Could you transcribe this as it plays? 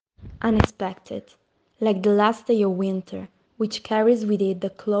Unexpected, like the last day of winter, which carries with it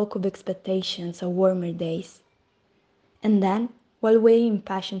the cloak of expectations of warmer days. And then, while waiting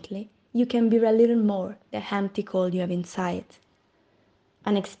impatiently, you can bear a little more the empty cold you have inside.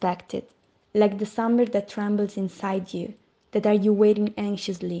 Unexpected, like the summer that trembles inside you, that are you waiting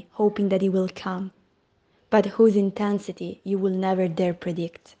anxiously, hoping that it will come, but whose intensity you will never dare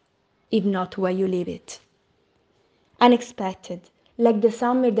predict, if not where you leave it. Unexpected, like the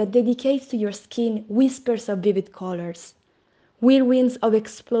summer that dedicates to your skin whispers of vivid colors, whirlwinds of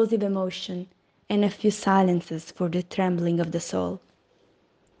explosive emotion, and a few silences for the trembling of the soul.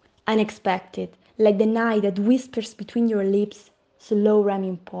 Unexpected, like the night that whispers between your lips slow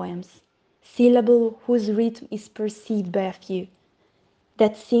rhyming poems, syllable whose rhythm is perceived by a few,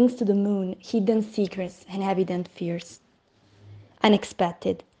 that sings to the moon hidden secrets and evident fears.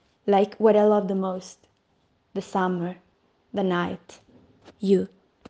 Unexpected, like what I love the most, the summer, the night, you.